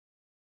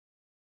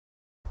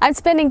I'm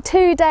spending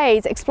 2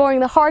 days exploring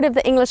the heart of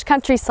the English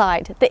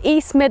countryside, the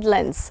East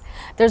Midlands.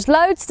 There's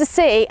loads to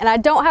see and I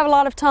don't have a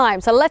lot of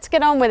time, so let's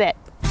get on with it.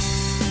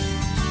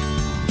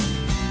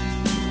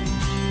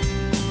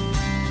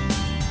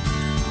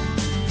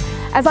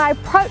 As I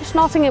approached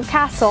Nottingham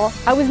Castle,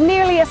 I was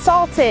nearly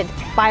assaulted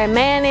by a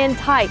man in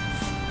tights.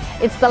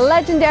 It's the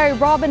legendary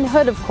Robin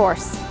Hood, of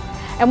course.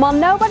 And while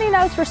nobody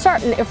knows for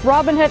certain if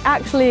Robin Hood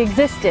actually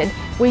existed,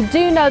 we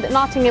do know that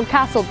Nottingham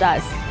Castle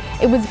does.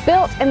 It was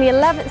built in the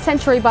 11th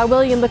century by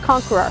William the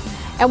Conqueror,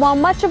 and while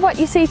much of what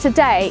you see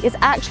today is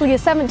actually a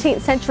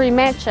 17th century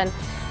mansion,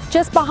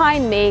 just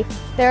behind me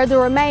there are the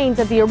remains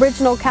of the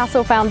original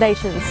castle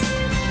foundations.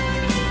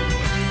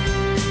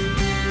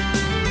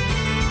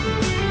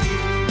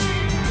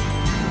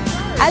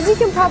 As you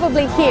can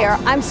probably hear,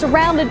 I'm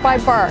surrounded by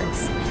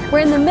birds. We're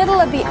in the middle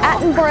of the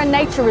Attenborough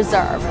Nature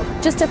Reserve,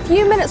 just a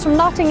few minutes from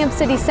Nottingham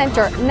city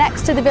centre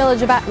next to the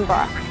village of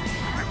Attenborough.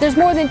 There's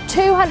more than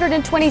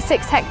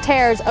 226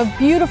 hectares of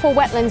beautiful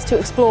wetlands to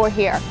explore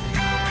here.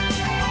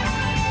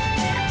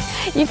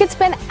 You could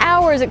spend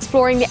hours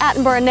exploring the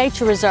Attenborough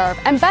Nature Reserve,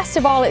 and best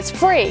of all, it's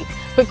free.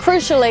 But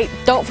crucially,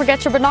 don't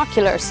forget your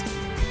binoculars.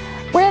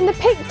 We're in the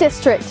Peak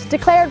District,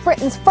 declared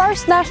Britain's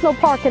first national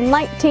park in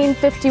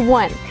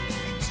 1951.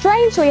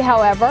 Strangely,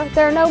 however,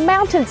 there are no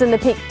mountains in the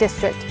Peak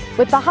District,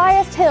 with the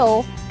highest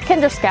hill,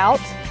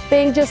 Kinderscout,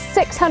 being just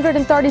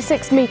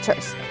 636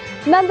 metres.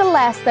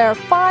 Nonetheless, there are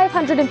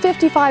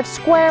 555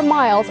 square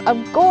miles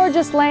of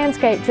gorgeous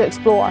landscape to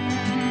explore.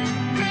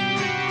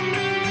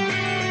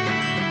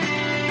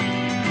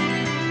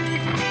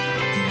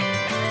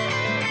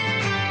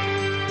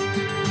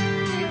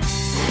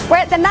 We're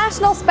at the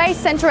National Space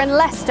Centre in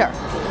Leicester.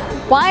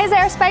 Why is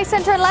there a space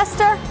centre in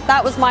Leicester?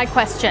 That was my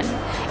question.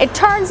 It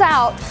turns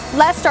out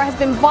Leicester has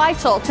been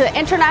vital to the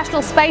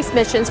international space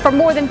missions for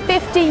more than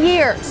 50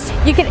 years.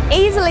 You can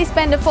easily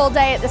spend a full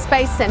day at the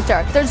Space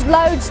Centre. There's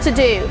loads to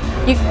do.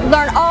 You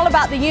learn all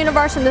about the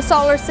universe and the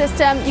solar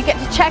system, you get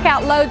to check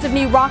out loads of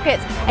new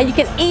rockets, and you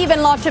can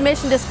even launch a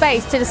mission to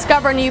space to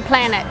discover a new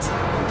planet.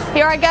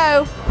 Here I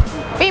go.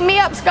 Beam me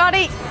up,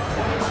 Scotty.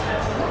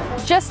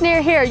 Just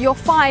near here you'll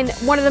find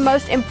one of the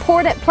most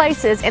important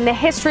places in the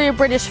history of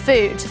British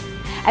food.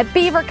 At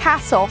Belvoir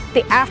Castle,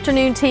 the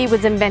afternoon tea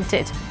was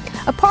invented.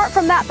 Apart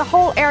from that, the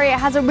whole area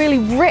has a really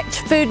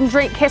rich food and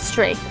drink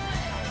history.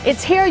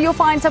 It's here you'll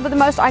find some of the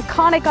most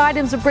iconic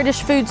items of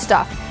British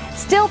foodstuff.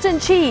 Stilton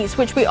cheese,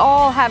 which we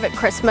all have at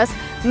Christmas,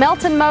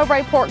 Melton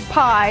Mowbray pork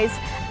pies,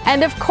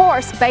 and of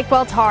course,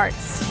 Bakewell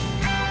tarts.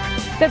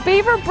 The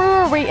Belvoir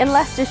Brewery in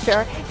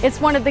Leicestershire is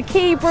one of the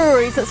key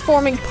breweries that's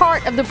forming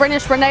part of the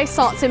British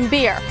Renaissance in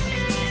beer.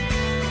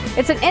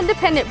 It's an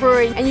independent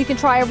brewery and you can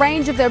try a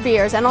range of their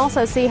beers and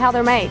also see how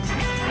they're made.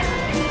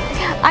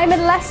 I'm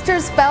in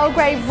Leicester's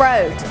Belgrave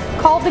Road,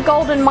 called the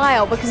Golden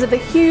Mile because of the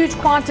huge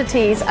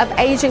quantities of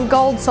Asian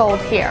gold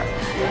sold here.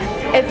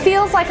 It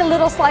feels like a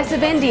little slice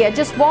of India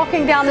just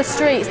walking down the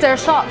streets. There are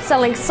shops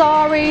selling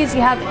saris, you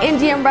have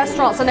Indian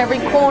restaurants on every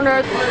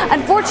corner.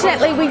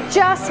 Unfortunately, we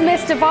just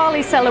missed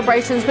Diwali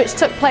celebrations which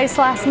took place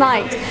last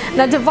night.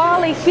 Now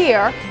Diwali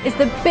here is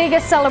the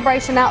biggest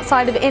celebration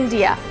outside of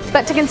India.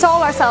 But to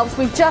console ourselves,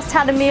 we just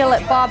had a meal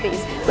at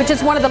Bobby's, which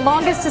is one of the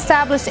longest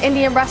established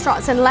Indian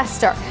restaurants in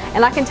Leicester.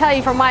 And I can tell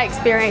you from my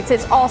experience,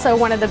 it's also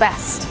one of the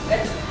best.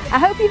 I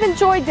hope you've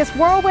enjoyed this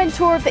whirlwind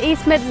tour of the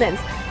East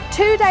Midlands.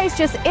 2 days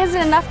just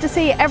isn't enough to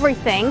see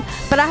everything,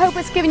 but I hope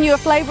it's given you a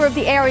flavour of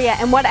the area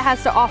and what it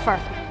has to offer.